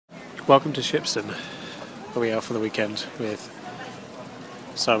Welcome to Shipston, where we are for the weekend with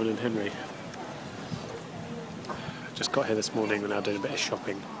Simon and Henri. Just got here this morning, we're now doing a bit of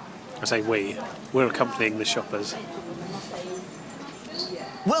shopping. I say we're accompanying the shoppers.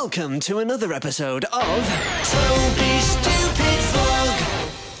 Welcome to another episode of Toby Stupid Vlog.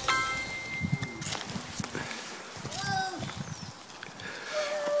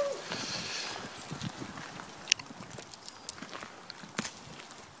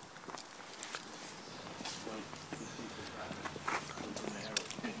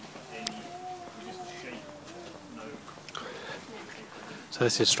 So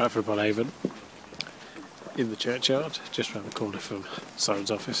this is Stratford-upon-Avon, in the churchyard, just round the corner from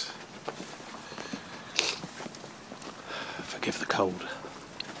Simon's office. Forgive the cold.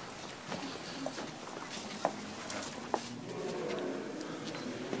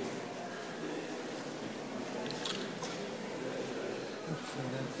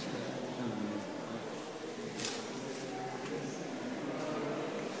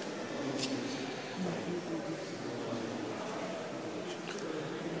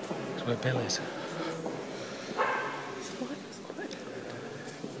 That's where Bill is.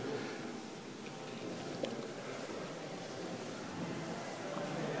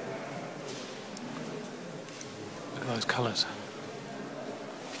 Look at those colours.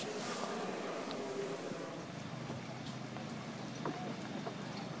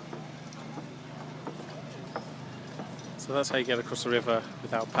 So that's how you get across the river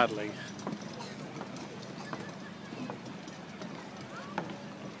without paddling.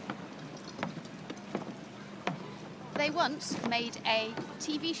 They once made a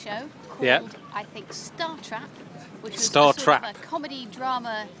TV show called, I think, Star Trap, which was a comedy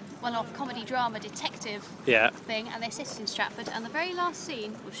drama, one-off comedy drama detective thing, and they set it in Stratford, and the very last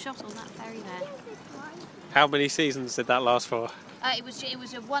scene was shot on that ferry there. How many seasons did that last for? It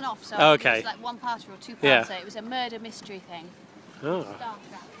was a one-off, so Oh, it okay. was like one parter or two parter. It was a murder mystery thing. Oh. Star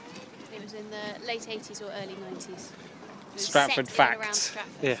Trap. It was in the late 80s or early 90s. Stratford facts.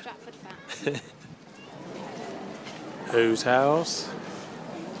 Stratford, Yeah. Stratford facts. Whose house?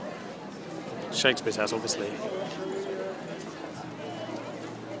 Shakespeare's house, obviously.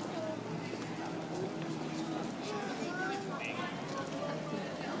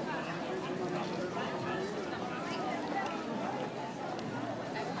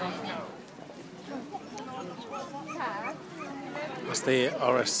 That's the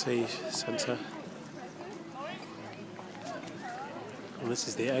RSC Centre. And this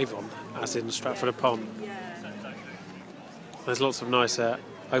is the Avon, as in Stratford-upon. There's lots of nice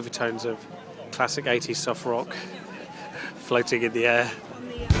overtones of classic 80s soft rock floating in the air.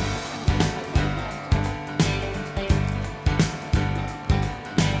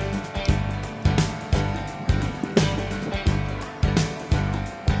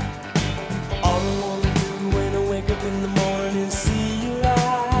 All I wanna do when I wake up in the morning is see your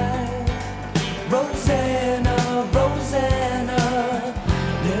eyes. Rosanna, Rosanna,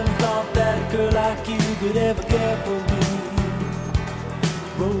 never thought that a girl like you could ever care for me.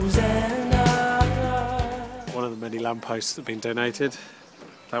 One of the many lampposts that have been donated.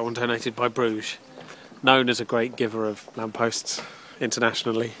 That one donated by Bruges, known as a great giver of lampposts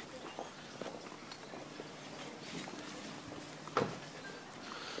internationally.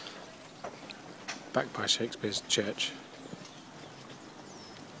 Backed by Shakespeare's church.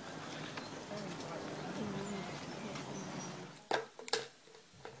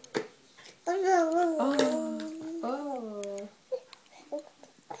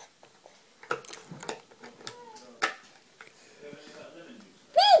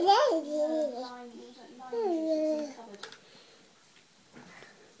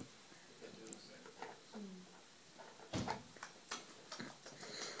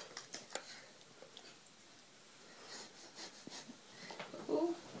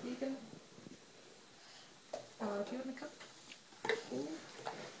 Do you want a cup?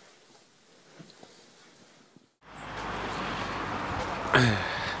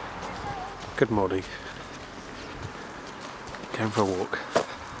 Good morning. Going for a walk.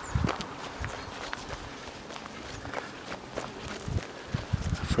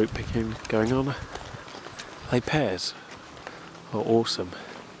 Fruit picking going on. Are they pears? Oh, awesome.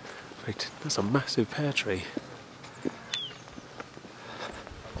 That's a massive pear tree.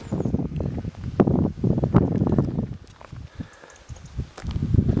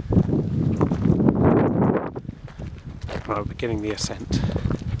 Right, we're beginning the ascent.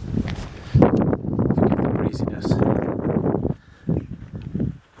 Forgive the breeziness.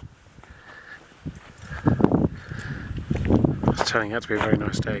 It's turning out to be a very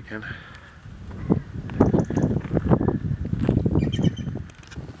nice day again.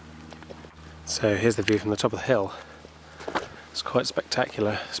 So here's the view from the top of the hill. It's quite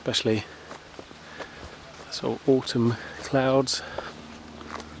spectacular, especially sort of autumn clouds.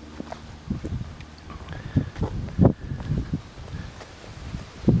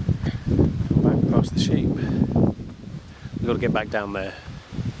 Back past the sheep. We've got to get back down there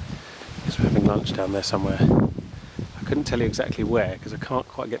because we're having lunch down there somewhere. I couldn't tell you exactly where because I can't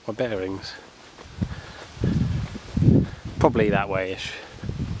quite get my bearings. Probably that way-ish.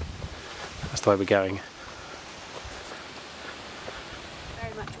 That's the way we're going.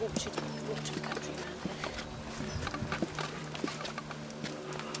 Very much orchard country around here.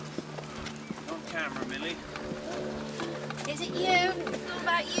 On camera, Millie. Is it you? It's all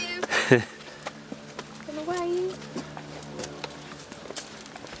about you. Come away.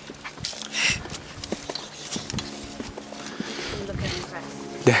 I'm looking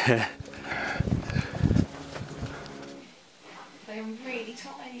impressed. I'm really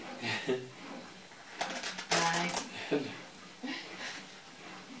tight.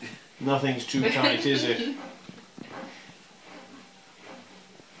 Nothing's too tight, is it?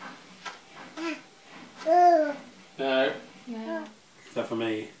 No. No. Is that for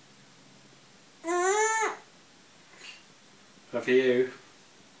me? Is that for you?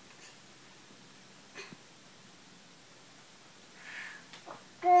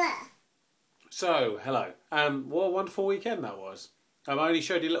 So, hello. What a wonderful weekend that was. I only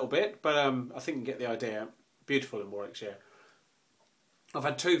showed you a little bit, but I think you get the idea. Beautiful in Warwickshire. I've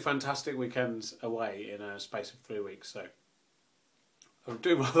had 2 fantastic weekends away in a space of 3 weeks, so I'm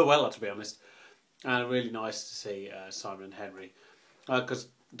doing rather well, to be honest. And really nice to see Simon Henri, because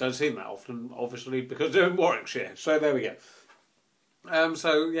I don't see him that often, obviously, because they're in Warwickshire. So there we go.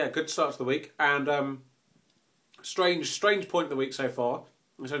 So yeah, good start to the week, and strange point of the week so far.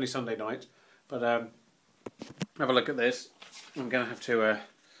 It's only Sunday night, but have a look at this. I'm going to have to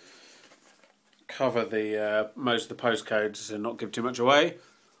cover the most of the postcodes and not give too much away.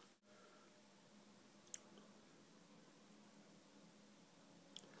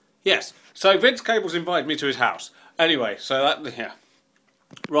 Yes, so Vince Cable's invited me to his house. Anyway, so that, yeah,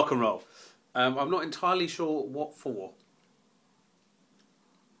 rock and roll. I'm not entirely sure what for.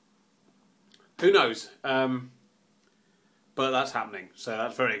 Who knows? But that's happening, so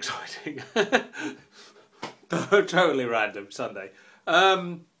that's very exciting. Totally random Sunday.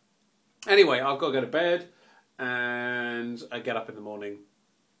 Anyway, I've got to go to bed, and I get up in the morning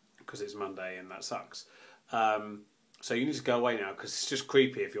because it's Monday, and that sucks. So you need to go away now because it's just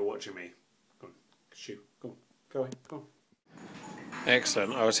creepy if you're watching me. Go on, shoot, go on, go away, go on.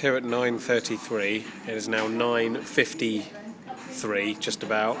 Excellent. I was here at 9:33. It is now 9:53, just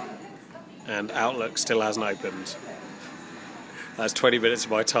about, and Outlook still hasn't opened. That's 20 minutes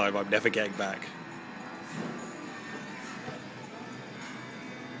of my time I'm never getting back.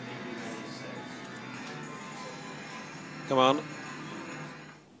 Come on.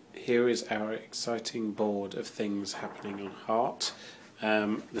 Here is our exciting board of things happening on Hart.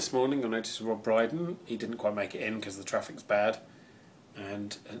 This morning I noticed Rob Brydon. He didn't quite make it in because the traffic's bad.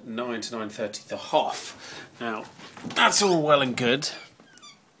 And at 9 to 9:30 the Hoff. Now, that's all well and good.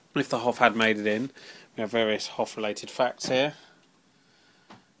 If the Hoff had made it in. We have various Hoff related facts here.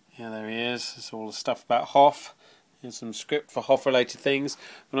 Yeah, there he is. It's all the stuff about Hoff. Here's some script for Hoff related things.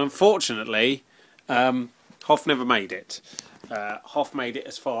 But unfortunately, Hoff never made it. Hoff made it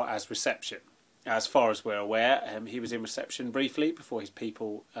as far as reception. As far as we're aware, he was in reception briefly before his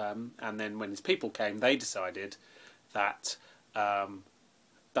people, and then when his people came, they decided that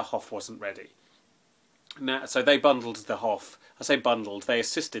the Hoff wasn't ready. Now, so they bundled the Hoff. I say bundled. They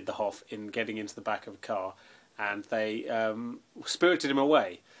assisted the Hoff in getting into the back of a car, and they spirited him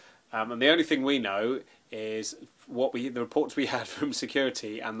away. And the only thing we know is the reports we had from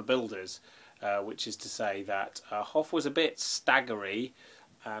security and the builders. Which is to say that Hoff was a bit staggery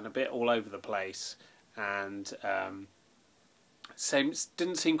and a bit all over the place, and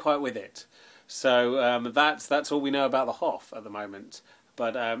didn't seem quite with it. So that's all we know about the Hoff at the moment.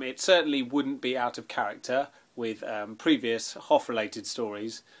 But it certainly wouldn't be out of character with previous Hoff-related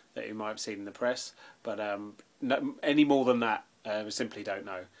stories that you might have seen in the press. But no, any more than that, we simply don't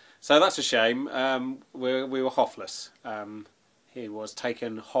know. So that's a shame. We were Hoffless. He was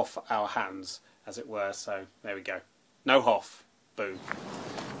taken off our hands, as it were, so there we go. No Hoff. Boom.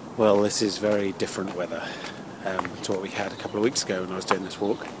 Well, this is very different weather to what we had a couple of weeks ago when I was doing this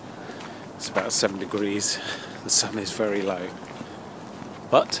walk. It's about 7 degrees. The sun is very low.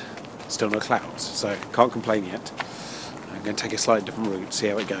 But still no clouds, so can't complain yet. I'm going to take a slightly different route, see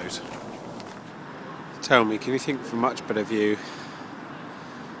how it goes. Tell me, can you think of a much better view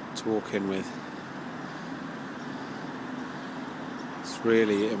to walk in with?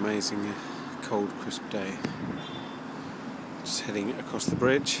 Really amazing cold, crisp day. Just heading across the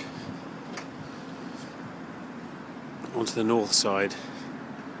bridge onto the north side.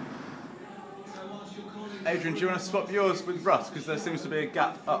 Adrian, do you want to swap yours with Russ? Because there seems to be a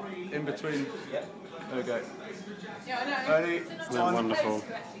gap up in between. Yeah. There we go. Ready? One. Wonderful.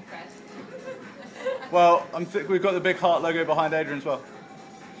 Well, we've got the big heart logo behind Adrian as well.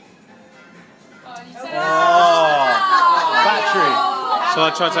 Battery. Shall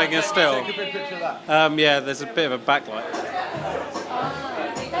I try taking a still? Take a big picture of that. Yeah, there's a bit of a backlight.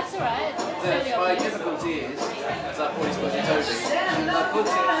 That's alright. My difficulty is, as I've always put to Toby, I booked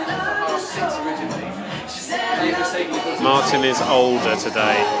it for 6:30 originally. They mistakenly booked it. Martin is older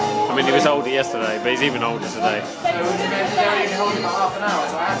today. I mean, he was older yesterday, but he's even older today. So they were even holding for half an hour,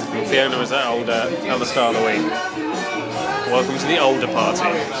 so I had to be. Fiona was older at the start of the week. Welcome to the older party.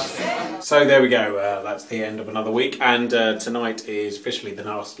 So there we go, that's the end of another week, and tonight is officially the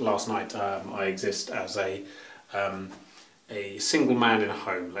last night I exist as a single man in a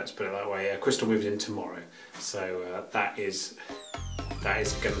home, let's put it that way. Crystal moves in tomorrow, so that is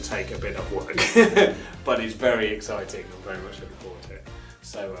going to take a bit of work, but it's very exciting. I'm very much looking forward to it.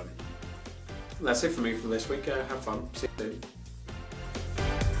 So that's it for me for this week. Have fun. See you soon.